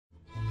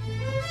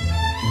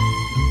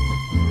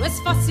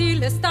es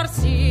fácil estar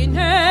sin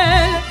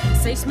él.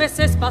 6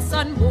 meses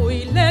pasan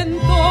muy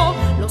lento,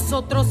 los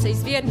otros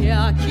 6 viene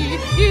aquí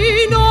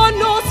y no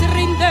nos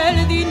rinde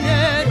el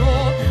dinero.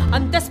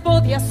 Antes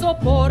podía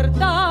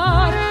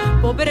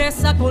soportar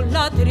pobreza con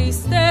la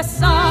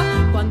tristeza,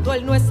 cuando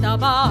él no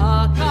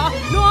estaba acá,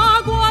 no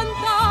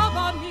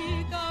aguantaba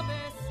mi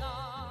cabeza.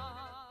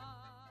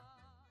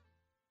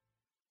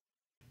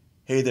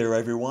 Hey there,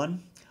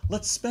 everyone.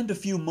 Let's spend a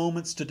few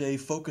moments today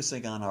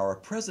focusing on our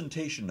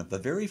presentation of the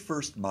very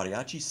first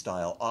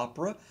mariachi-style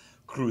opera,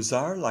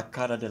 Cruzar, La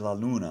Cara de la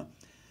Luna.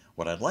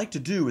 What I'd like to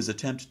do is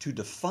attempt to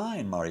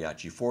define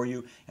mariachi for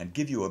you and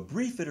give you a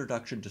brief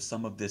introduction to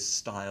some of this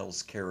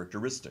style's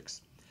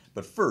characteristics.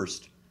 But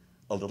first,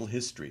 a little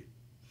history.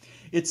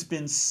 It's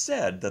been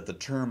said that the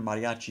term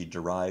mariachi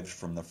derived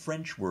from the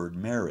French word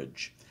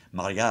marriage,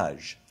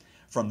 mariage,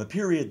 from the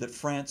period that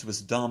France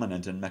was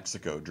dominant in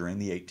Mexico during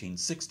the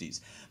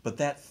 1860s. But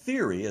that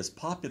theory, as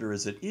popular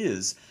as it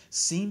is,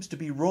 seems to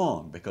be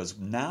wrong, because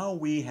now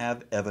we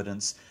have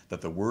evidence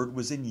that the word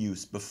was in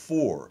use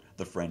before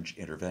the French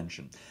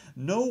intervention.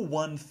 No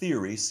one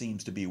theory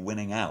seems to be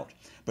winning out,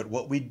 but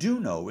what we do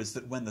know is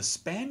that when the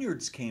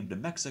Spaniards came to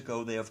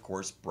Mexico, they of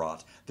course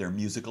brought their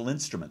musical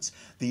instruments.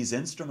 These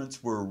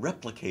instruments were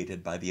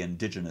replicated by the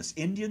indigenous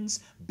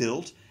Indians,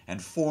 built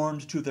and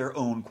formed to their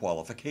own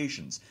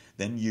qualifications,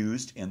 then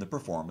used in the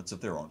performance of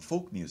their own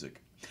folk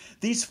music.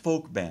 These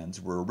folk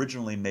bands were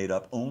originally made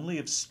up only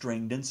of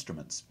stringed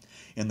instruments.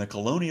 In the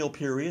colonial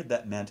period,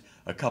 that meant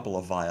a couple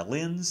of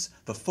violins,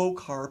 the folk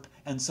harp,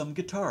 and some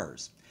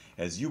guitars.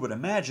 As you would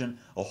imagine,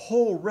 a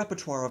whole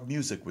repertoire of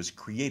music was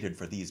created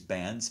for these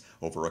bands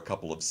over a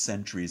couple of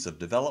centuries of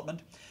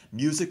development,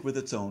 music with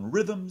its own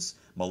rhythms,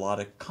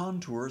 melodic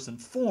contours,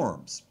 and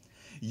forms.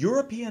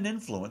 European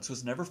influence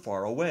was never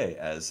far away,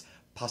 as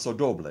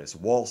pasodobles,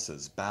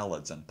 waltzes,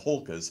 ballads, and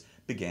polkas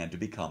began to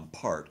become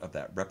part of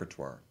that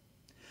repertoire.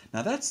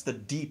 Now that's the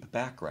deep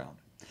background.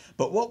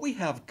 But what we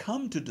have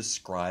come to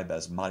describe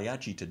as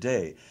mariachi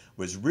today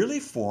was really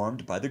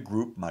formed by the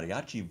group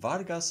Mariachi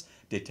Vargas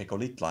de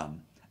Tecolitlan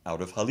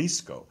out of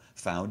Jalisco,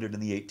 founded in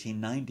the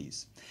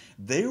 1890s.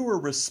 They were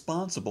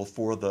responsible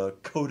for the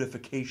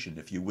codification,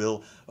 if you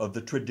will, of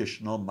the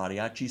traditional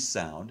mariachi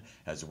sound,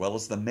 as well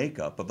as the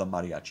makeup of the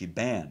mariachi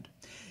band.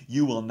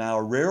 You will now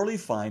rarely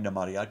find a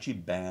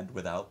mariachi band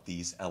without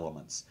these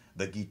elements: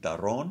 the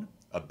guitarrón,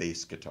 a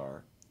bass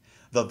guitar;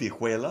 the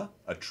vihuela,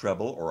 a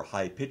treble or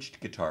high-pitched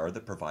guitar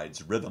that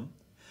provides rhythm;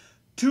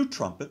 2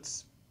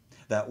 trumpets;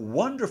 that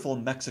wonderful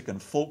Mexican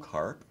folk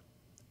harp;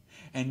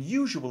 and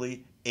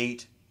usually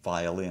 8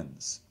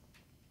 violins.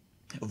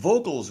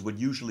 Vocals would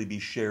usually be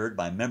shared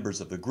by members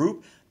of the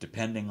group,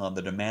 depending on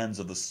the demands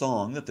of the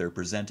song that they're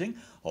presenting,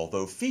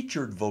 although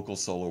featured vocal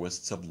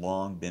soloists have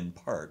long been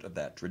part of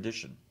that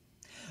tradition.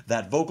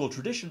 That vocal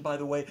tradition, by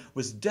the way,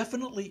 was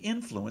definitely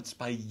influenced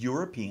by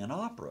European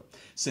opera,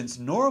 since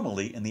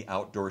normally in the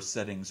outdoor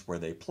settings where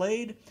they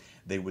played,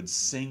 they would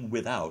sing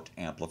without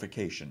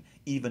amplification,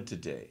 even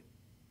today.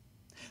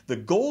 The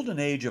golden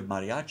age of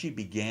mariachi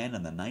began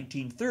in the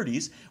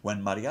 1930s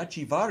when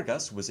Mariachi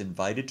Vargas was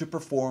invited to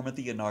perform at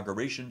the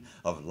inauguration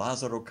of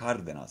Lázaro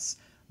Cárdenas,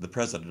 the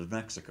president of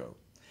Mexico.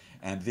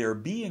 And they're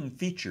being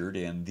featured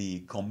in the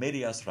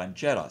comedias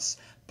rancheras,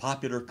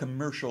 popular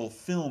commercial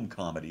film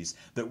comedies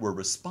that were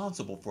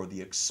responsible for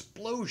the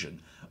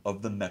explosion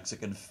of the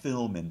Mexican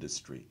film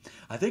industry.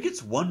 I think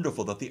it's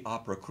wonderful that the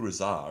opera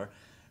Cruzar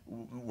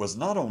was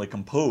not only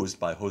composed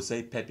by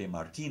José Pepe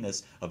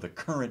Martínez of the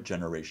current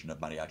generation of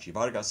Mariachi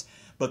Vargas,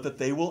 but that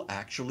they will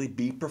actually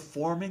be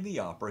performing the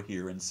opera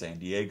here in San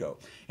Diego.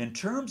 In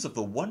terms of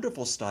the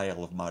wonderful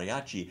style of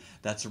mariachi,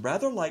 that's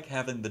rather like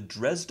having the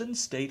Dresden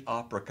State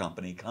Opera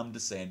Company come to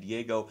San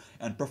Diego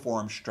and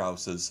perform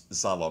Strauss's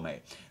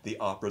Salome, the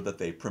opera that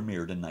they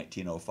premiered in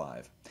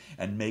 1905.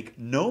 And make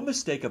no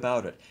mistake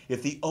about it,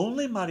 if the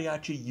only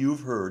mariachi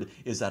you've heard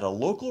is at a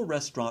local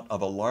restaurant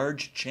of a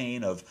large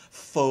chain of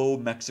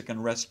faux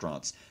Mexican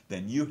restaurants,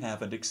 then you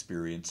haven't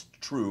experienced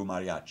true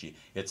mariachi.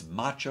 It's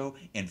macho,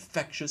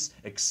 infectious,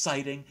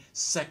 exciting,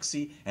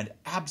 sexy, and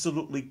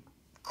absolutely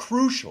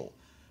crucial,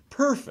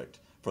 perfect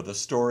for the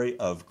story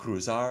of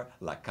Cruzar,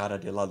 La Cara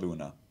de la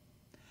Luna.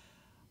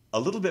 A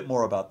little bit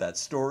more about that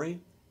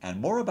story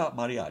and more about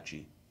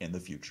mariachi in the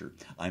future.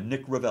 I'm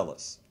Nick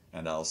Reveles,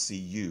 and I'll see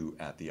you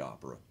at the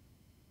opera.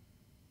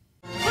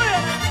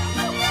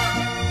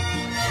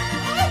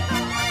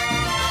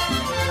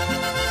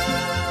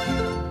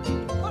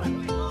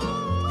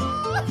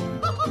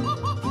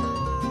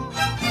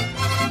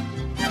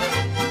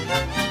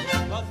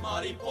 Las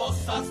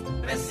mariposas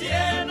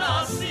recién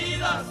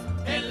nacidas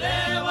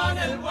elevan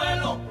el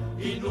vuelo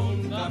y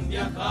nunca han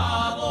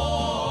viajado.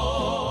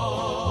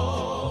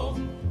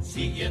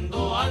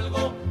 Siguiendo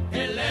algo,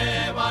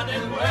 elevan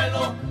el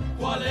vuelo.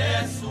 ¿Cuál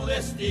es su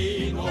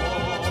destino?